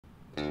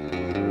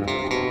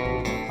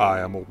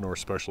Hi, I'm Old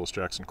Norse Specialist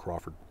Jackson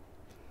Crawford.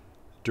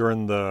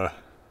 During the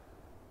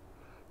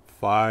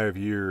 5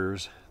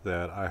 years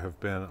that I have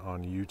been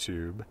on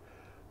YouTube,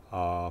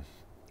 I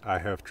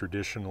have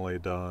traditionally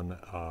done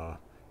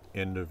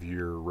end of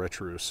year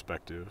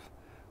retrospective,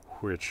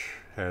 which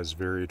has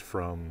varied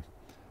from,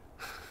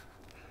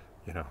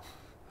 you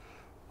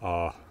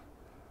know,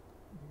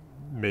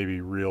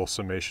 maybe real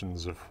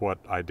summations of what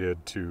I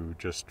did to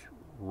just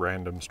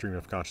random stream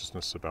of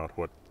consciousness about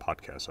what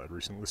podcasts I'd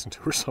recently listened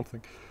to or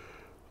something.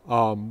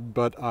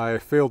 But I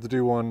failed to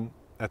do one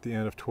at the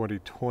end of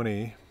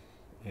 2020,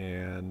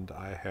 and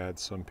I had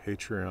some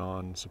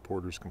Patreon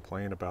supporters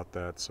complain about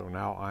that, so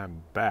now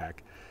I'm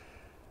back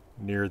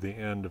near the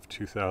end of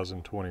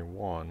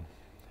 2021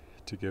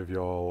 to give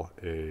y'all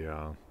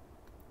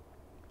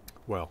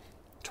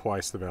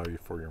twice the value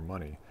for your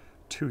money.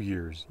 2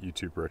 years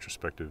YouTube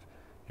retrospective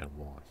in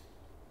one.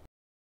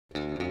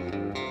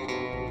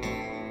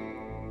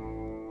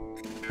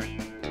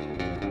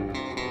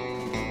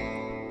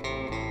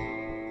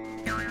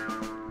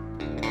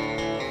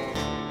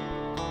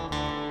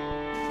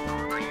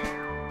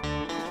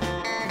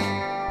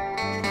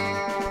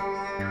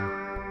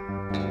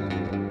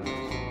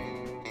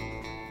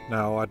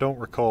 Now, I don't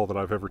recall that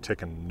I've ever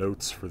taken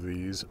notes for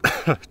these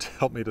to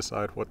help me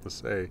decide what to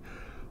say,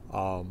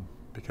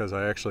 because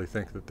I actually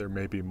think that there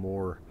may be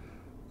more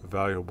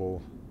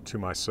valuable to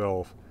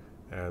myself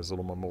as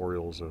little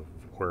memorials of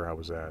where I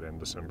was at in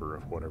December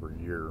of whatever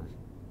year.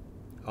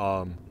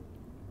 And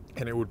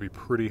it would be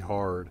pretty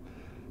hard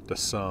to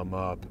sum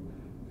up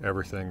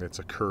everything that's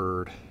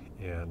occurred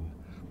in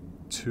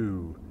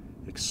 2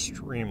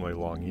 extremely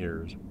long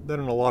years that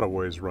in a lot of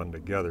ways run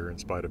together in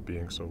spite of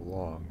being so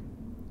long.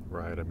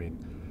 Right? I mean,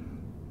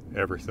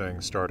 everything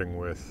starting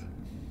with,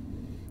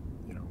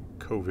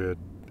 COVID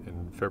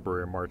in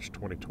February or March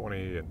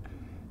 2020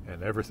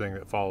 and everything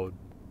that followed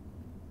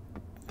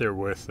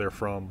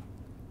therefrom,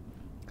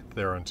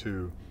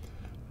 thereunto,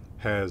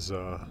 has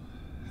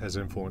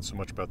influenced so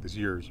much about these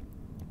years.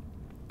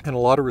 In a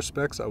lot of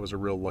respects, I was a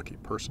real lucky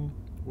person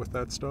with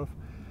that stuff.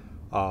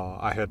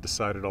 I had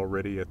decided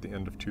already at the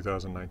end of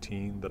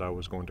 2019 that I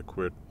was going to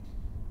quit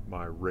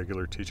my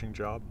regular teaching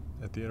job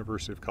at the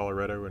University of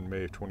Colorado in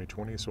May of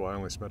 2020, so I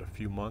only spent a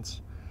few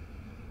months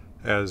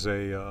as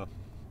a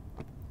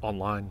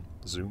online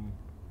Zoom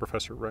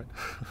professor, right?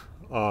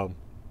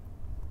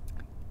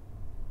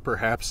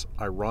 Perhaps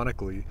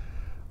ironically,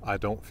 I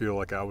don't feel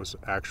like I was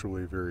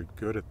actually very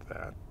good at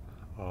that.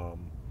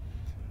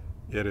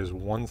 It is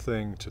one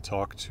thing to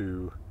talk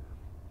to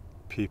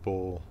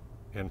people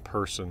in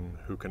person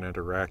who can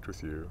interact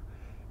with you.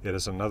 It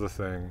is another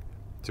thing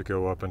to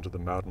go up into the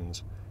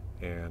mountains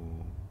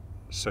and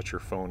set your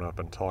phone up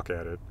and talk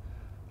at it.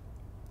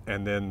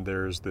 And then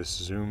there's this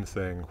Zoom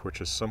thing,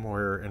 which is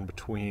somewhere in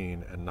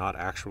between and not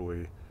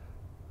actually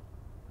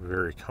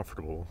very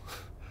comfortable.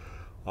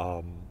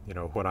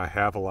 When I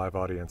have a live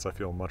audience, I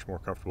feel much more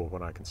comfortable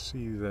when I can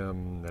see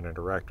them and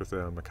interact with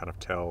them and kind of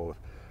tell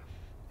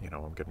if,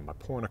 I'm getting my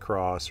point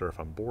across or if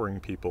I'm boring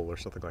people or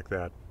something like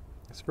that.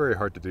 It's very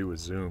hard to do with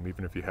Zoom,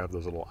 even if you have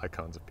those little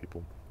icons of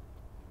people.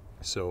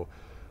 So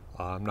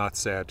I'm not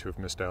sad to have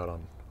missed out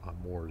on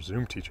more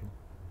Zoom teaching.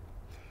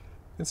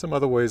 In some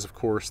other ways, of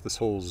course, this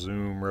whole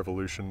Zoom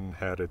revolution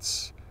had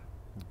its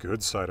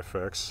good side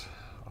effects.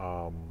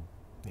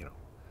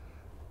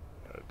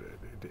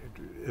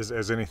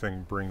 As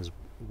anything brings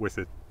with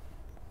it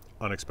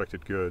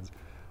unexpected goods.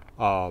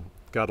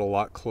 Got a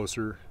lot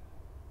closer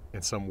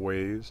in some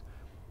ways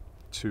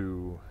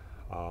to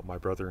my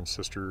brother and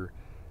sister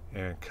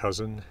and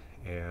cousin,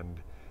 and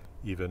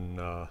even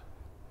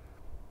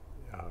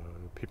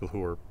people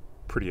who are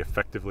pretty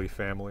effectively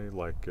family,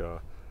 like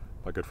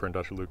my good friend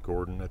Dr. Luke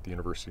Gordon at the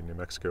University of New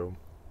Mexico,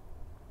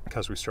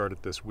 because we started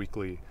this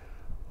weekly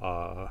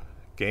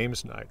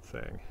games night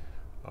thing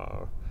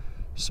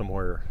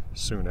somewhere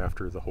soon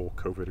after the whole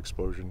COVID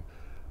explosion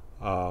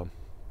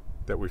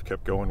that we've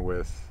kept going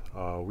with.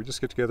 We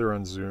just get together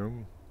on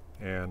Zoom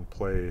and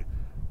play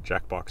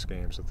Jackbox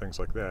games and things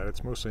like that.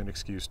 It's mostly an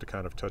excuse to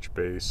kind of touch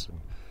base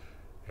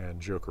and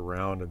joke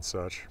around and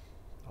such.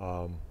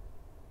 And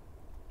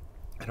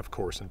of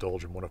course,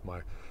 indulge in one of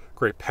my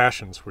great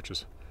passions, which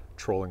is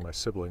trolling my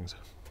siblings.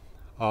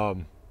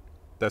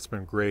 That's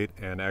been great,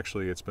 and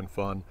actually it's been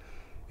fun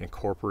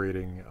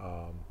incorporating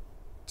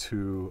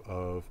 2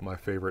 of my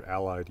favorite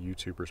allied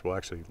YouTubers. Well,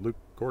 actually, Luke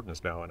Gordon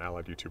is now an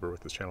allied YouTuber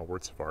with his channel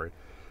Word Safari,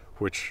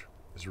 which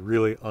is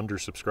really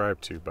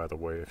undersubscribed to, by the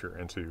way. If you're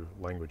into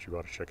language, you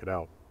ought to check it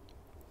out.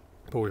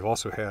 But we've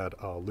also had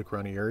Luke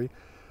Ranieri,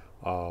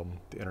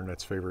 the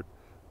internet's favorite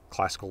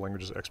classical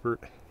languages expert,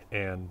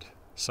 and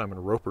Simon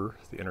Roper,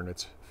 the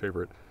internet's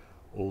favorite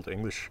Old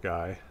English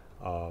guy,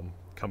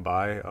 come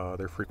by.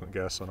 They're frequent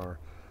guests on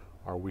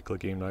our weekly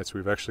game nights.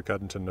 We've actually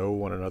gotten to know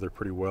one another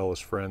pretty well as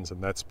friends,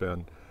 and that's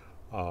been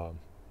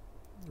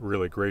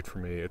really great for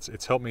me.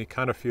 It's helped me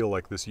kind of feel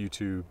like this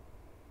YouTube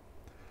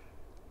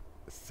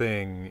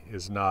thing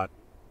is not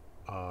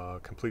a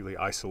completely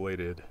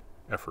isolated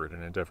effort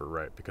and endeavor,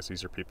 right? Because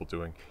these are people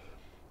doing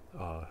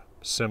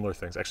similar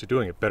things, actually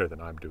doing it better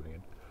than I'm doing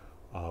it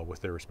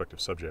with their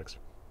respective subjects.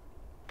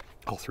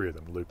 All three of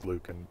them,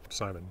 Luke, and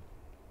Simon.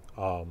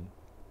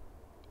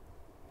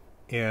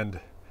 And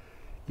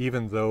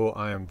even though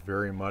I am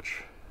very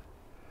much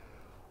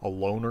a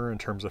loner in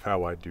terms of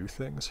how I do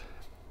things,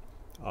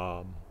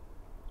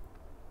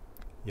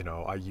 you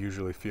know, I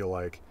usually feel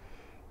like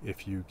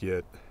if you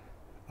get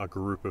a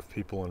group of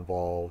people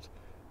involved,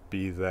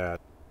 be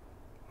that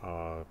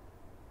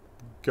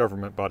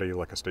government body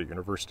like a state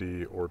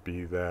university, or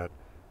be that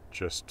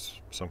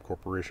just some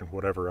corporation,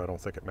 whatever, I don't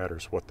think it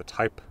matters what the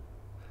type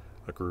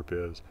a group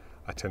is,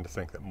 I tend to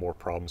think that more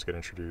problems get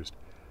introduced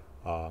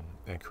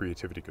and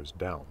creativity goes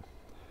down.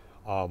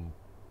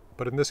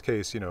 But in this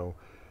case, you know,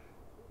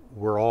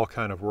 we're all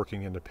kind of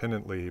working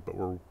independently, but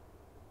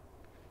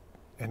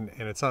and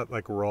it's not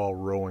like we're all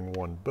rowing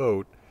one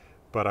boat,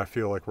 but I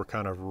feel like we're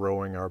kind of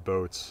rowing our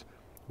boats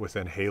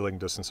within hailing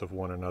distance of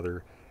one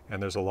another,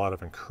 and there's a lot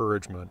of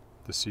encouragement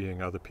to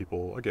seeing other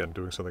people, again,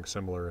 doing something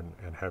similar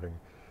and having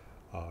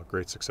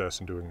great success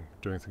and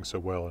doing things so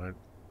well, and it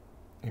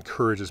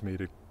encourages me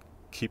to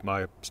keep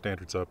my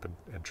standards up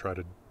and try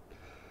to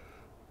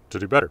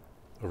do better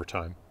over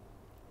time.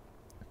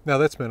 Now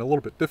that's been a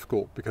little bit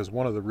difficult because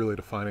one of the really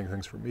defining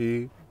things for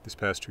me these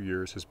past 2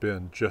 years has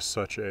been just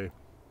such a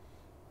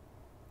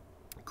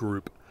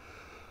group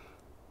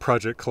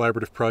project,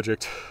 collaborative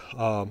project,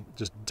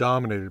 just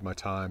dominated my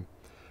time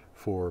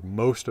for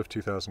most of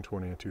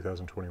 2020 and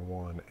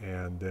 2021,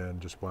 and then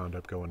just wound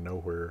up going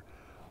nowhere.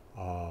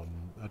 A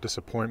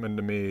disappointment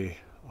to me,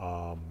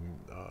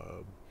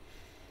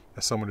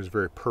 as someone who's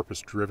very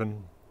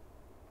purpose-driven,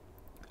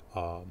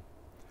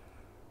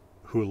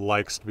 who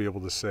likes to be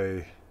able to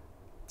say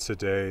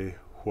today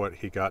what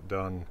he got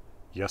done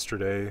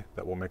yesterday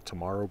that will make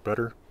tomorrow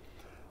better.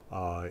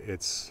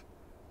 It's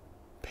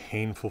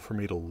painful for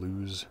me to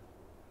lose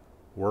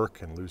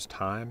work and lose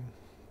time.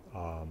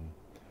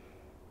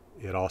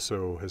 It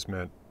also has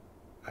meant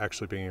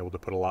actually being able to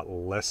put a lot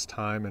less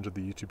time into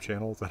the YouTube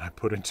channel than I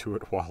put into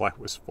it while I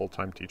was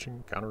full-time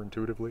teaching,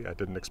 counterintuitively. I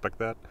didn't expect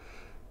that.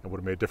 I would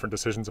have made different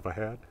decisions if I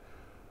had.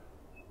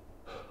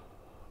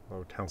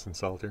 Oh, Townsend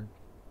Solitaire.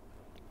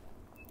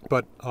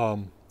 But,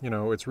 you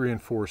know, it's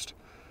reinforced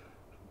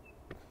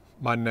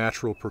my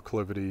natural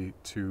proclivity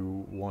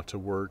to want to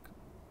work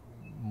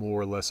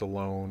more or less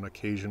alone,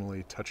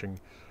 occasionally touching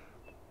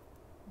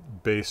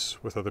base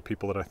with other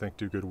people that I think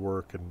do good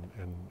work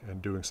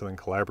and doing something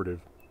collaborative,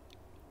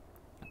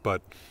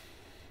 but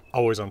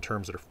always on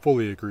terms that are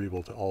fully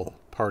agreeable to all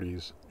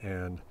parties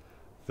and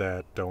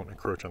that don't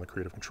encroach on the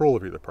creative control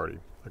of either party.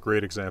 A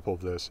great example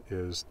of this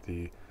is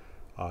the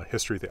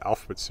History of the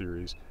Alphabet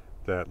series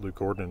that Luke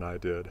Gordon and I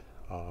did.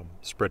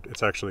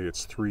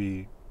 It's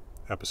 3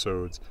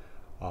 episodes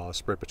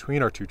spread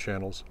between our 2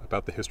 channels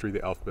about the history of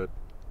the alphabet,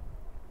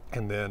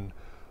 and then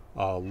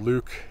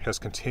Luke has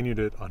continued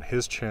it on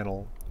his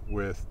channel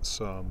with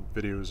some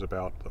videos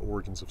about the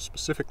origins of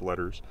specific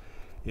letters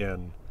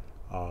in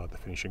the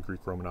Phoenician Greek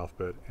Roman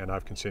alphabet, and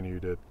I've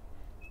continued it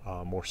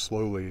more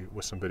slowly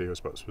with some videos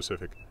about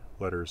specific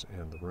letters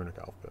in the runic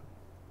alphabet.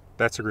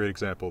 That's a great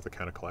example of the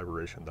kind of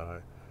collaboration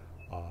that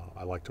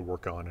I like to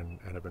work on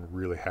and have been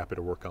really happy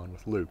to work on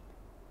with Luke.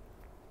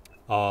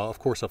 Of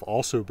course, I've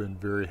also been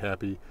very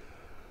happy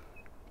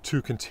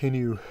to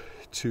continue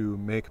to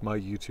make my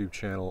YouTube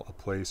channel a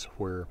place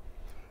where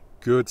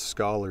good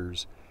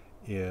scholars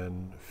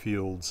in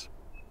fields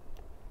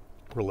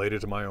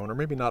related to my own, or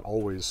maybe not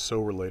always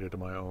so related to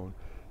my own,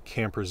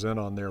 can present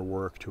on their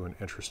work to an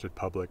interested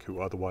public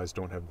who otherwise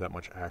don't have that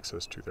much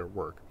access to their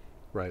work,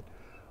 right?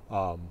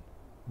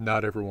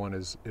 Not everyone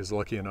is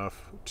lucky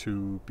enough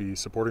to be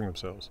supporting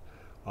themselves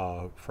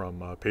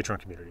from a Patreon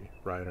community,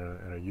 right,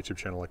 and a YouTube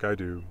channel like I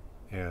do,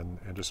 and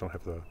just don't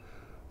have the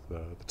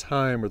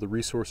time or the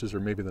resources or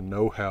maybe the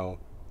know-how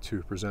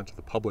to present to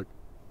the public,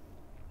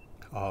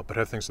 but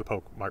have things the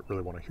public might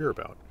really want to hear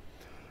about.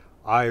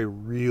 I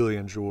really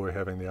enjoy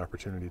having the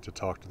opportunity to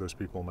talk to those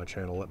people on my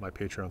channel, let my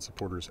Patreon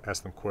supporters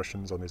ask them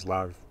questions on these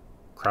live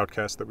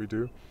crowdcasts that we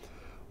do.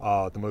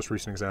 The most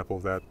recent example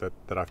of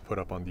that I've put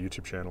up on the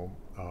YouTube channel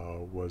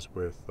was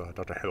with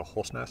Dr. Helle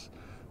Holsnæs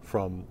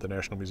from the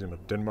National Museum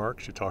of Denmark.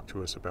 She talked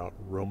to us about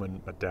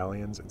Roman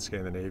medallions in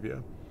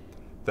Scandinavia.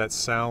 That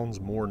sounds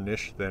more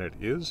niche than it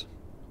is,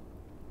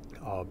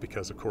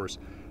 because of course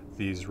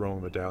these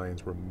Roman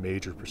medallions were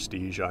major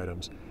prestige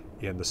items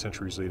in the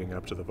centuries leading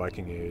up to the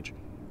Viking Age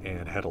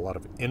and had a lot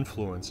of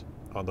influence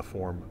on the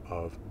form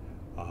of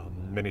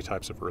many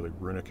types of early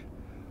runic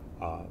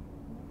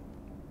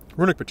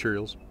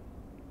materials,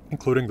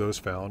 including those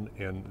found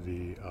in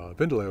the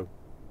Vindaloo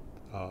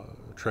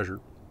treasure,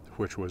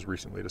 which was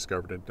recently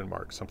discovered in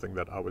Denmark, something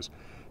that I was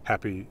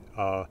happy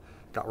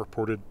got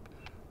reported.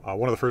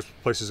 One of the first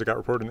places it got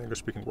reported in the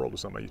English-speaking world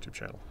was on my YouTube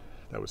channel.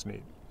 That was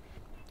neat.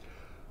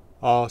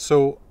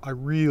 So I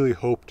really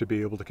hope to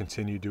be able to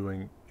continue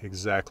doing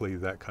exactly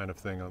that kind of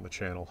thing on the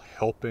channel,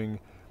 helping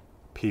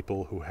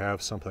people who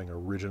have something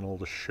original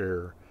to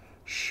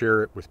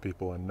share it with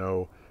people and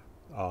know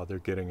they're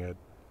getting it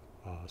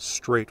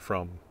straight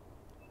from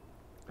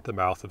the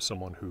mouth of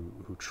someone who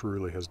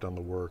truly has done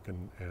the work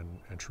and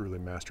truly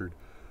mastered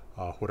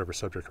whatever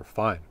subject are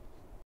fine.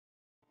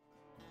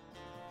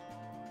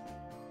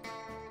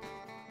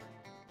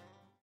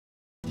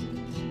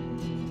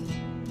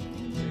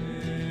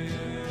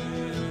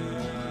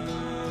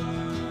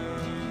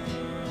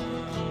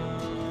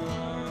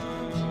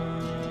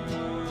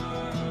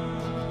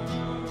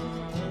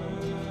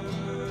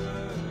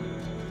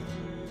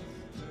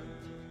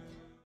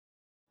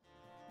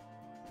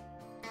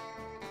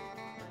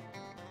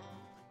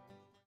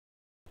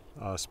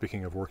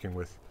 Speaking of working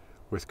with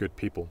good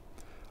people,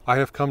 I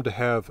have come to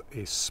have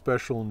a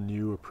special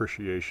new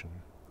appreciation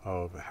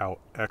of how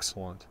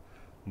excellent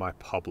my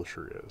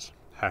publisher is,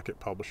 Hackett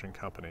Publishing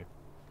Company.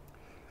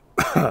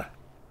 I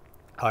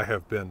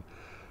have been,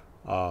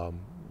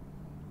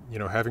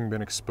 having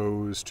been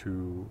exposed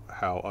to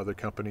how other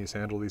companies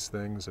handle these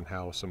things and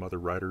how some other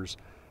writers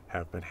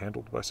have been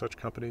handled by such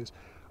companies,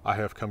 I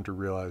have come to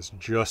realize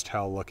just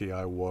how lucky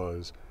I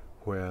was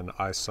when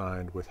I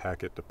signed with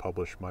Hackett to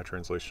publish my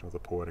translation of the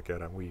Poetic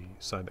Edda. We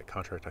signed that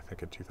contract, I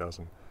think, in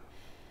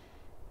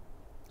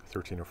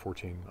 2013 or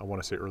 14. I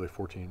want to say early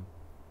 14.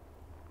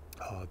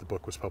 The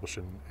book was published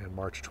in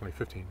March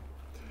 2015.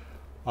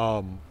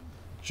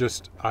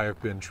 I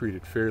have been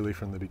treated fairly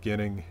from the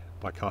beginning.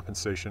 My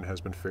compensation has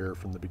been fair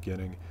from the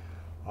beginning.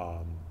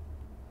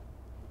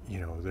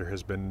 There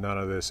has been none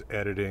of this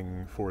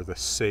editing for the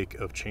sake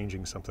of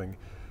changing something.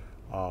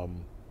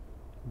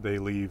 They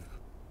leave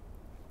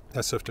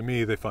that stuff to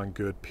me. They find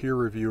good peer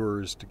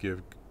reviewers to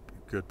give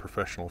good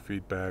professional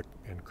feedback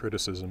and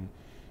criticism.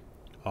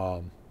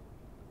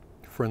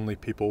 Friendly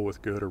people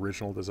with good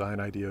original design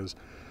ideas.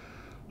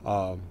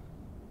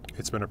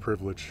 It's been a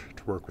privilege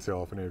to work with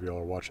y'all if any of y'all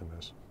are watching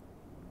this.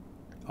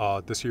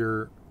 This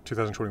year,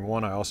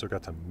 2021, I also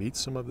got to meet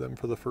some of them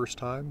for the first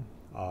time.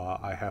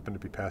 I happened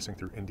to be passing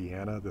through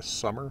Indiana this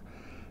summer,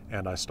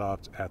 and I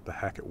stopped at the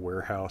Hackett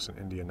warehouse in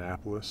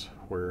Indianapolis,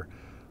 where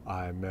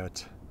I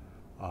met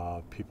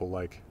people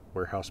like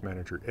warehouse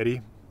manager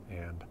Eddie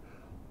and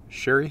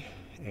Sherry,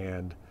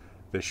 and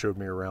they showed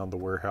me around the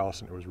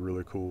warehouse, and it was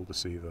really cool to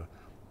see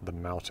the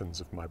mountains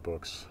of my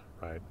books,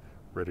 right,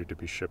 ready to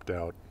be shipped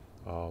out.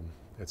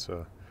 It's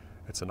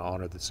an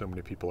honor that so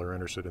many people are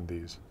interested in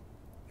these.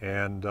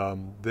 And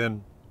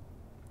then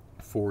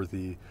for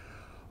the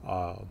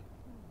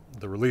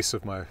release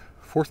of my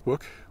fourth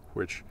book,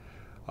 which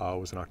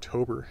was in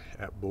October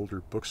at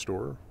Boulder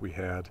Bookstore, we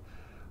had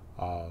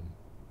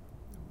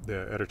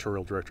the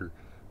editorial director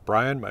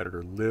Brian, my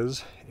editor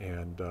Liz,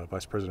 and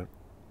vice president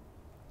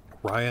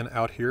Ryan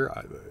out here.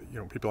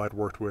 People I'd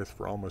worked with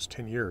for almost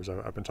 10 years.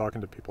 I've been talking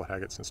to people at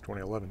Hackett since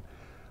 2011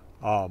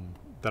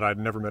 that I'd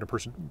never met in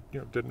person,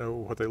 didn't know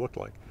what they looked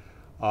like.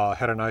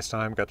 Had a nice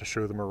time, got to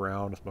show them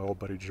around with my old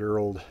buddy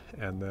Gerald,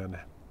 and then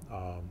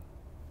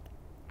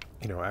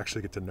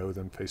actually get to know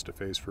them face to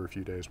face for a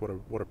few days.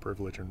 What a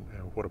privilege and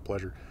what a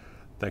pleasure.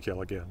 Thank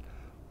y'all again,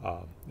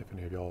 if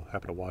any of y'all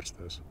happen to watch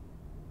this.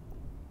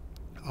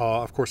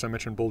 Of course, I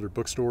mentioned Boulder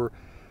Bookstore.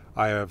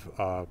 I have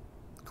a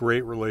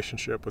great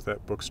relationship with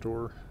that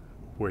bookstore,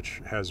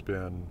 which has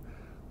been,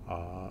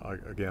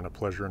 again, a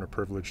pleasure and a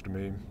privilege to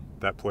me.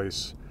 That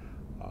place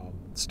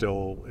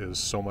still is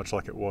so much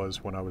like it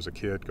was when I was a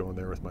kid, going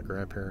there with my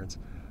grandparents.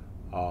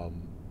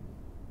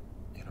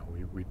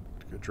 We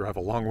could drive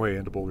a long way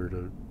into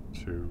Boulder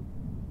to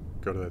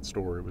go to that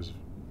store. It was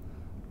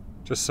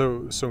just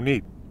so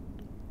neat.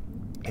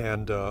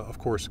 And of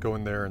course,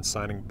 going there and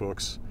signing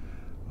books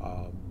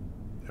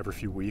every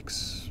few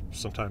weeks,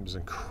 sometimes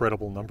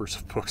incredible numbers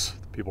of books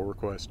that people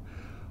request.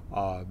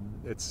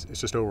 It's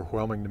just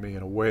overwhelming to me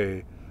in a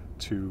way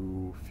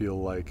to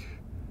feel like,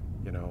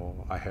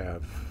 I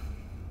have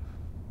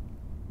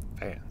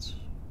fans,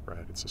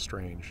 right? It's a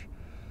strange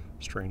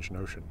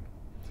notion.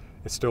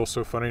 It's still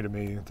so funny to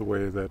me the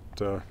way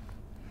that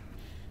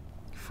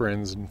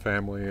friends and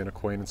family and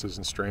acquaintances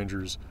and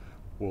strangers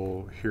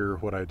will hear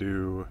what I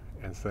do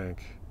and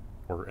think,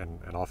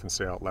 and often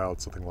say out loud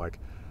something like,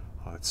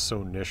 it's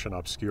so niche and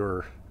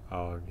obscure,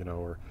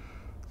 or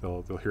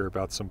they'll hear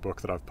about some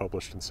book that I've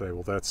published and say,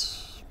 well,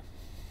 that's,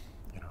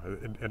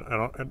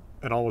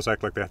 and always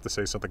act like they have to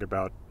say something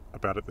about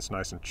it that's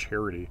nice and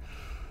charity.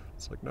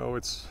 It's like, no,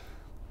 it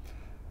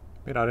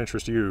may not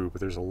interest you,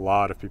 but there's a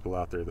lot of people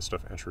out there that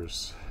stuff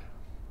interests.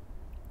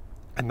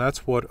 And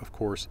that's what, of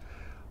course,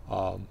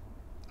 I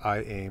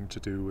aim to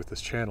do with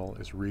this channel,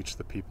 is reach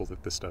the people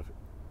that this stuff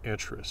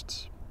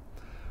interests.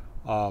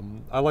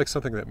 I like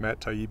something that Matt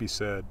Taibbi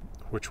said,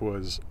 which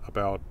was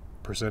about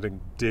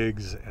presenting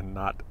digs and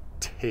not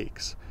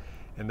takes.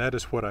 And that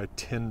is what I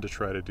tend to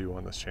try to do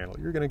on this channel.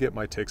 You're going to get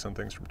my takes on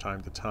things from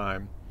time to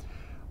time.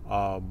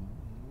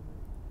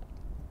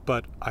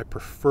 But I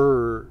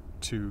prefer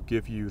to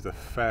give you the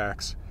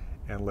facts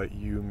and let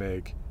you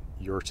make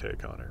your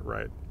take on it,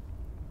 right?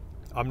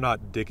 I'm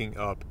not digging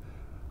up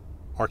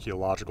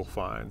archaeological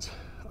finds.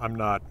 I'm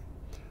not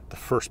the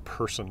first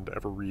person to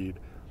ever read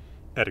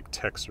Eddie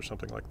texts or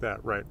something like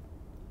that, right?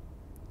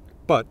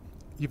 But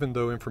even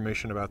though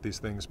information about these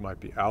things might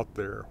be out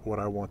there, what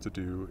I want to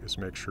do is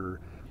make sure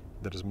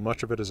that as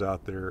much of it is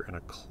out there in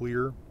a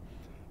clear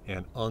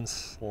and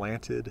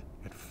unslanted,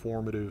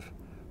 informative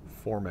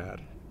format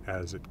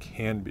as it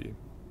can be.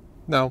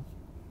 Now,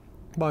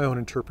 my own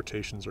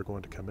interpretations are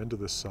going to come into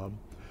this some,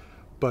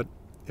 but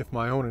if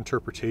my own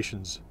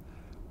interpretations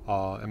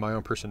and my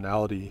own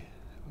personality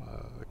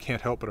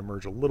can't help but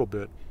emerge a little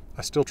bit,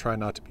 I still try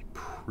not to be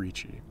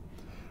preachy.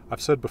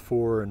 I've said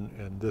before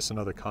in this and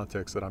other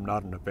contexts that I'm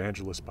not an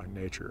evangelist by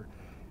nature,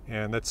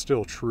 and that's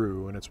still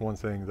true, and it's one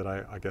thing that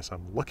I guess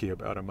I'm lucky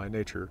about in my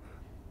nature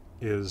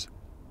is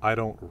I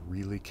don't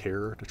really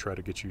care to try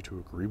to get you to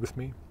agree with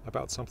me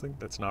about something.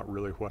 That's not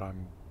really what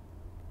I'm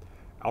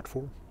out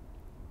for.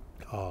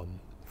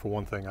 For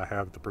one thing, I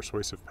have the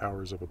persuasive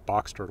powers of a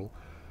box turtle,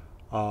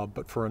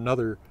 but for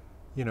another,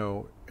 you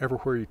know,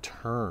 everywhere you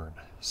turn,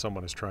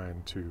 someone is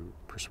trying to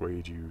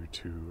persuade you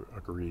to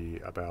agree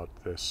about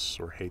this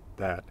or hate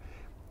that.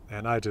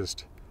 And I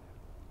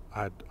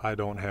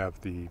don't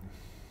have the,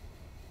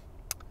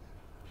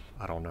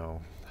 I don't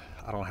know,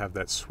 I don't have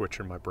that switch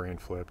in my brain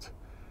flipped.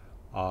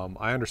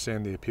 I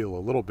understand the appeal a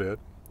little bit,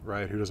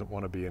 right? Who doesn't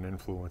want to be an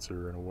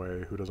influencer in a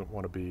way? Who doesn't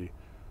want to be,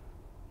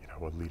 you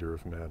know, a leader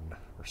of men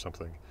or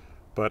something?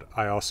 But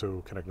I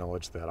also can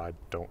acknowledge that I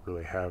don't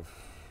really have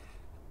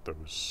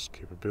those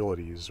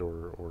capabilities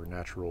or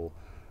natural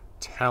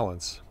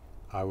talents.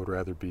 I would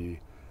rather be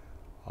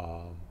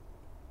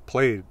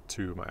played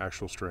to my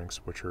actual strengths,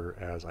 which are,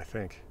 as I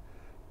think,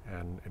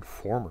 an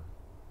informer.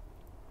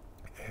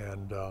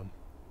 And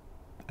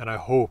I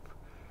hope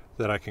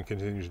that I can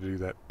continue to do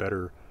that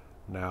better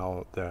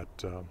now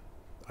that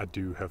I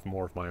do have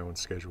more of my own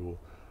schedule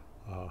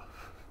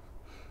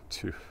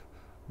to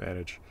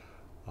manage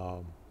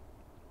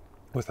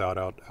without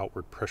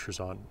outward pressures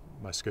on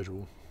my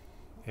schedule.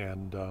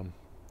 And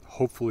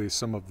hopefully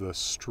some of the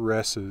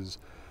stresses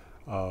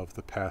of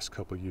the past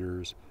couple of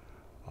years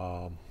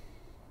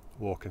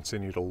will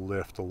continue to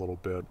lift a little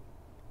bit.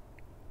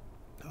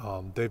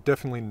 They've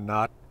definitely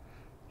not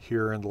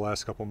here in the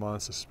last couple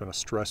months. It's been a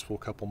stressful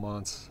couple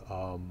months.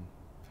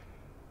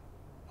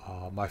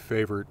 My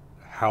favorite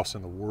house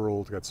in the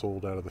world got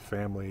sold out of the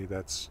family.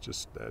 That's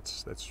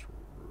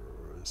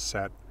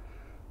sat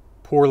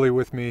poorly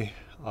with me.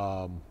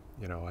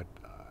 You know,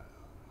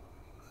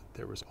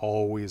 there was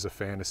always a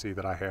fantasy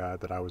that I had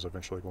that I was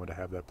eventually going to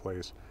have that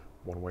place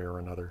one way or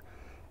another.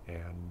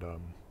 And,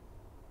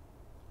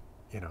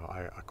 you know,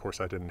 of course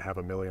I didn't have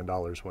 $1 million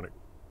when it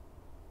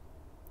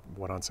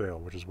went on sale,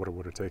 which is what it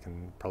would have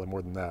taken, probably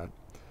more than that,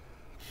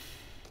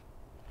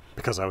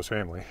 because I was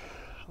family.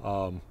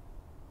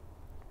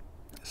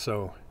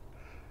 So,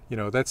 you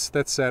know, that's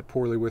sat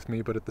poorly with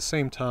me, but at the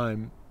same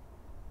time,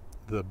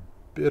 the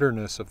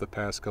bitterness of the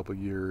past couple of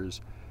years,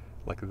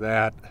 like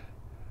that,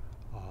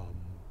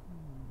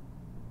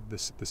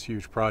 this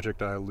huge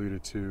project I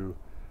alluded to,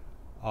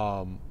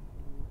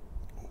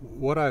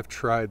 what I've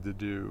tried to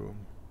do,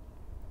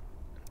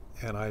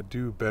 and I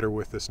do better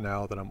with this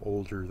now that I'm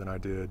older than I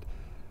did,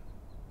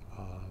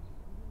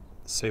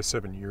 say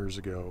 7 years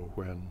ago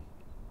when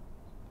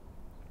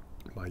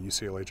my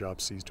UCLA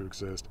job ceased to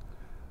exist,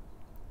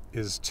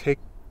 is take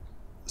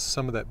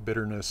some of that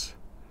bitterness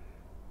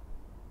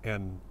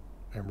and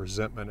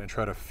resentment and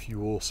try to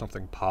fuel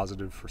something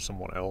positive for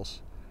someone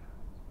else,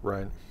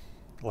 right?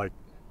 Like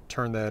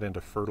turn that into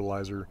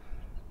fertilizer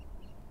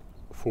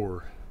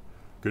for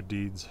good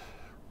deeds,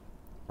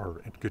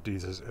 or good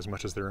deeds as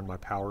much as they're in my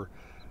power,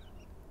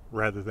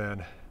 rather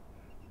than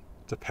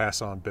to pass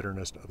on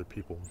bitterness to other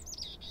people.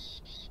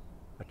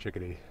 A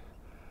chickadee.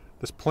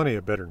 There's plenty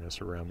of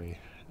bitterness around me,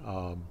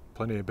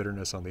 plenty of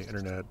bitterness on the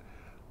internet.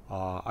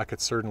 I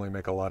could certainly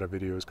make a lot of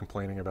videos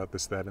complaining about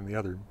this, that, and the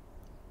other,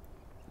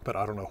 but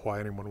I don't know why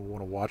anyone would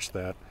want to watch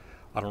that.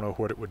 I don't know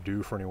what it would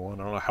do for anyone.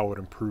 I don't know how it would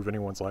improve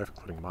anyone's life,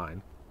 including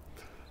mine.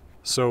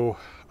 So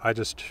I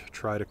just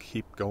try to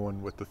keep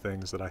going with the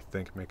things that I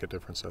think make a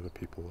difference to other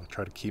people. I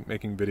try to keep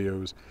making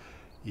videos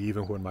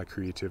even when my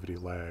creativity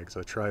lags.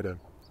 I try to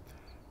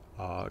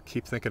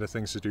keep thinking of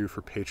things to do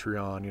for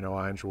Patreon. You know,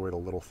 I enjoy the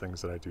little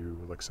things that I do,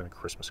 like sending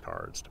Christmas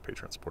cards to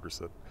Patreon supporters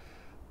that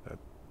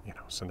you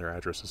know, send their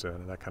addresses in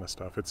and that kind of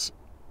stuff. It's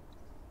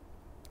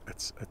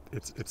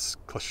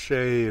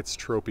cliche, it's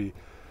tropey,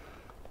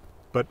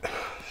 but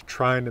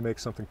trying to make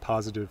something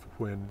positive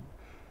when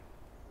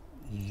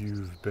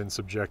you've been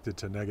subjected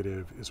to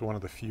negative is one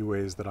of the few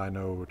ways that I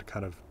know to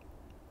kind of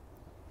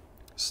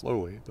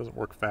slowly, it doesn't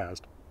work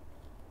fast,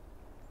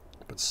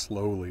 but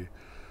slowly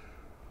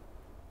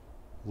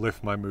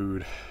lift my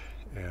mood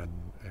and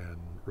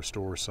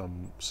restore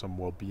some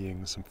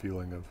well-being, some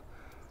feeling of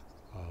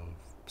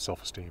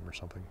self-esteem or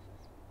something.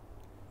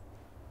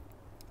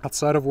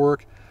 Outside of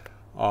work,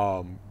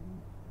 I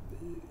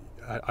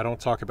don't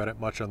talk about it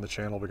much on the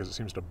channel because it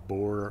seems to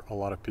bore a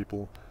lot of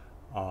people,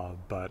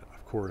 but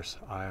of course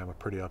I am a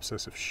pretty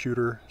obsessive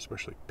shooter,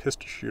 especially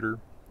pistol shooter.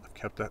 I've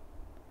kept up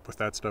with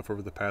that stuff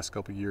over the past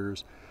couple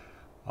years.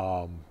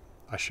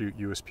 I shoot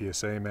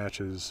USPSA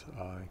matches,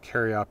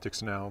 carry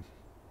optics now.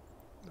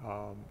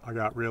 I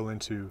got real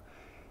into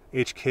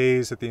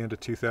HKs at the end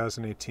of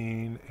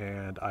 2018,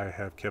 and I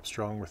have kept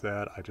strong with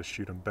that. I just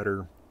shoot them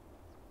better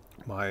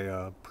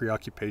My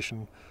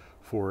preoccupation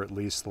for at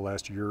least the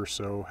last year or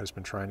so has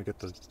been trying to get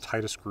the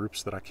tightest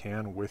groups that I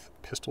can with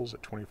pistols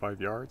at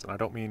 25 yards. And I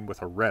don't mean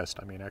with a rest,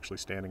 I mean actually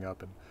standing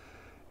up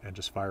and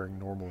just firing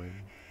normally.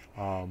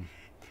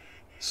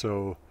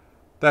 So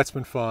that's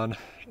been fun,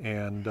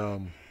 and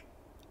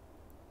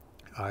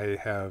I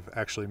have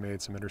actually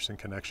made some interesting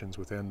connections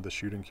within the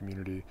shooting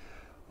community.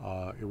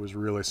 It was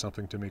really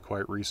something to me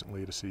quite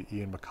recently to see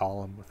Ian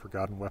McCollum with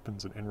Forgotten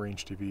Weapons and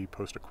InRange TV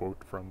post a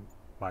quote from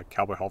my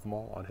Cowboy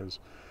Haldemall on his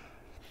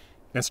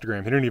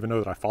Instagram. He didn't even know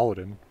that I followed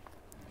him.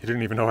 He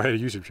didn't even know I had a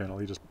YouTube channel.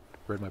 He just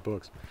read my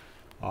books.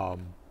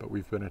 But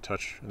we've been in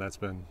touch, and that's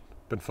been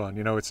fun.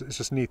 You know, it's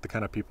just neat the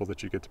kind of people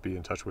that you get to be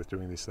in touch with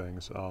doing these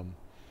things. Of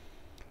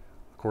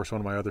course, one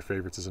of my other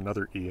favorites is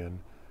another Ian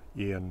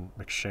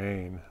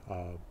McShane.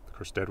 Of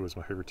course, Dead was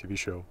my favorite TV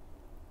show.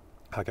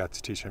 I got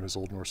to teach him his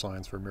Old Norse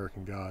lines for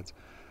American Gods.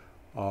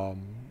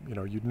 You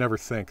know, you'd never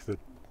think that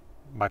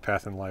my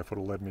path in life would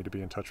have led me to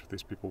be in touch with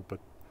these people, but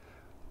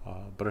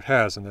it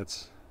has, and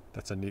that's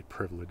a neat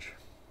privilege.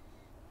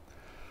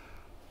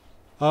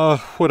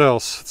 What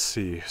else? Let's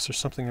see. Is there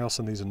something else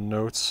in these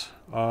notes?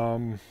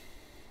 I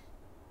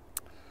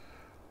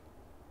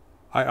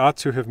ought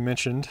to have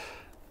mentioned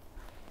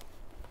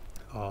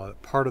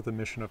part of the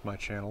mission of my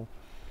channel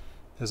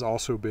has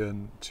also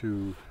been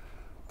to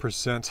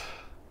present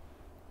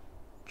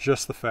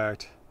just the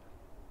fact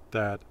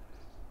that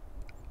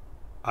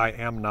I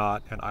am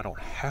not, and I don't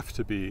have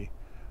to be,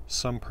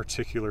 some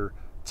particular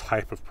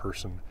type of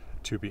person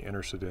to be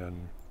interested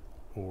in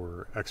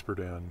or expert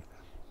in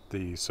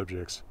the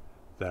subjects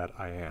that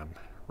I am,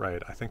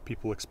 right? I think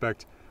people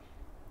expect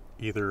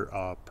either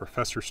a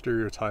professor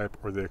stereotype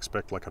or they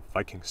expect like a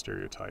Viking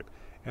stereotype.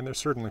 And there's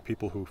certainly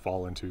people who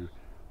fall into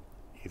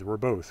either or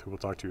both who will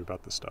talk to you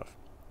about this stuff.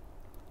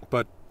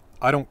 But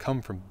I don't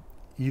come from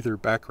either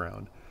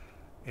background,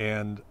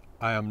 and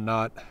I am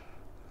not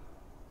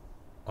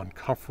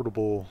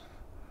uncomfortable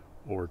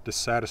or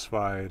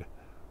dissatisfied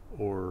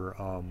or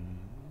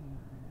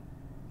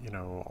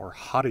or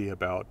haughty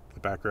about the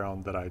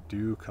background that I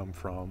do come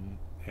from,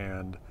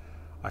 and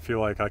I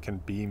feel like I can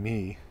be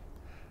me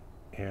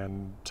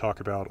and talk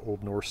about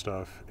Old Norse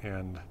stuff.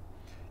 And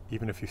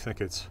even if you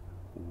think it's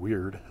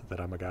weird that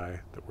I'm a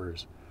guy that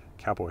wears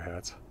cowboy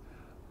hats,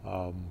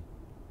 I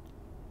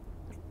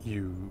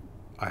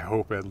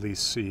hope at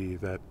least see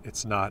that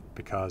it's not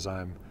because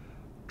I'm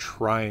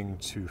trying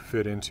to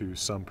fit into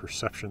some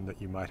perception that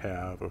you might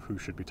have of who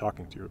should be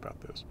talking to you about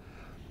this.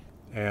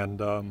 And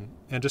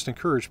just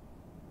encourage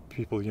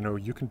people, you know,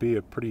 you can be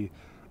a pretty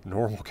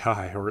normal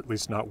guy, or at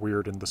least not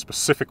weird in the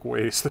specific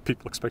ways that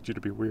people expect you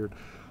to be weird,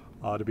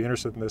 to be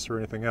interested in this or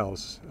anything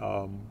else.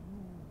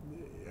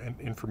 And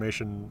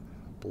information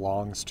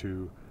belongs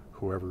to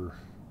whoever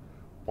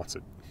wants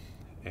it.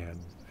 And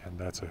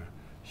that's a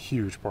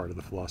huge part of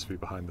the philosophy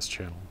behind this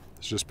channel.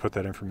 Is just put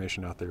that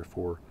information out there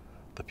for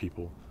the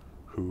people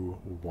who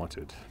want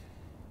it.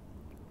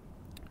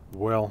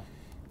 Well,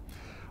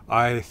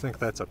 I think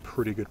that's a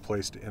pretty good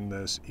place to end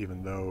this,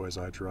 even though as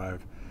I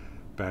drive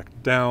back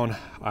down,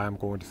 I'm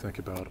going to think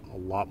about a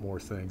lot more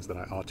things that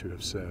I ought to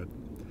have said.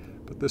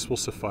 But this will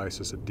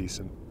suffice as a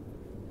decent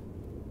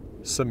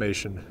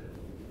summation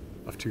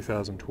of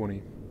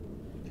 2020,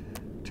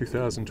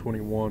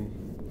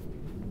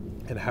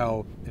 2021, and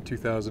how in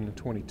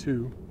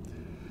 2022,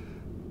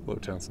 Low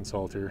Townsend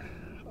Solitaire,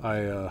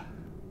 I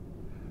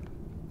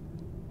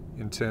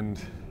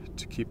intend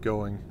to keep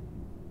going,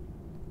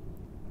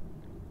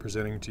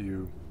 presenting to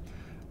you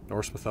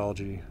Norse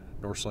mythology,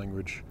 Norse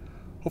language,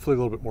 hopefully a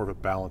little bit more of a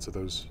balance of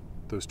those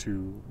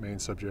two main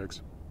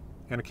subjects,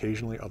 and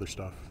occasionally other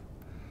stuff.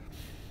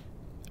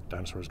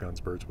 Dinosaurs, guns,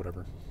 birds,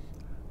 whatever.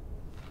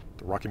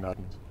 The Rocky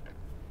Mountains.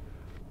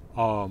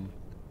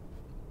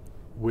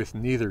 With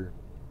neither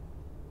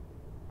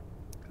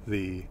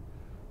the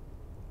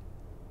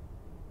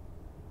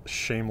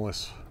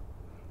shameless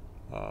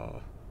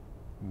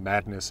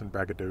madness and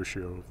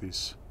braggadocio of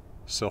these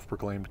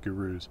self-proclaimed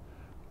gurus,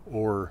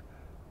 or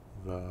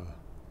the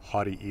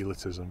haughty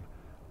elitism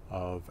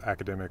of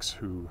academics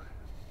who,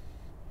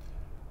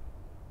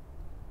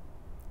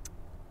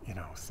 you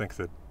know, think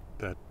that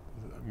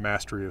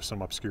mastery of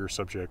some obscure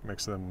subject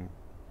makes them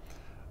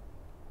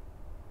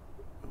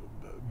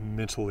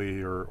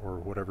mentally or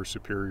whatever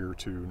superior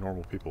to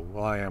normal people.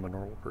 Well, I am a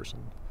normal person,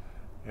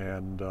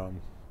 and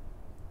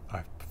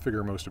I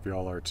figure most of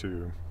y'all are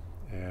too,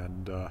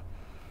 and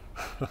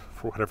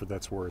for whatever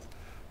that's worth.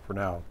 For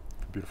now,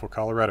 from beautiful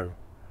Colorado,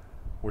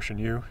 wishing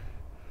you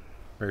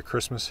Merry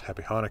Christmas,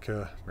 Happy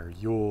Hanukkah, Merry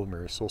Yule,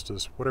 Merry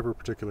Solstice, whatever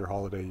particular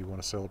holiday you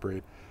want to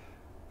celebrate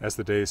as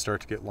the days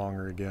start to get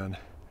longer again.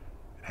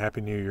 And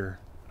Happy New Year,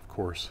 of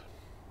course.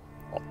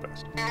 All the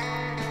best.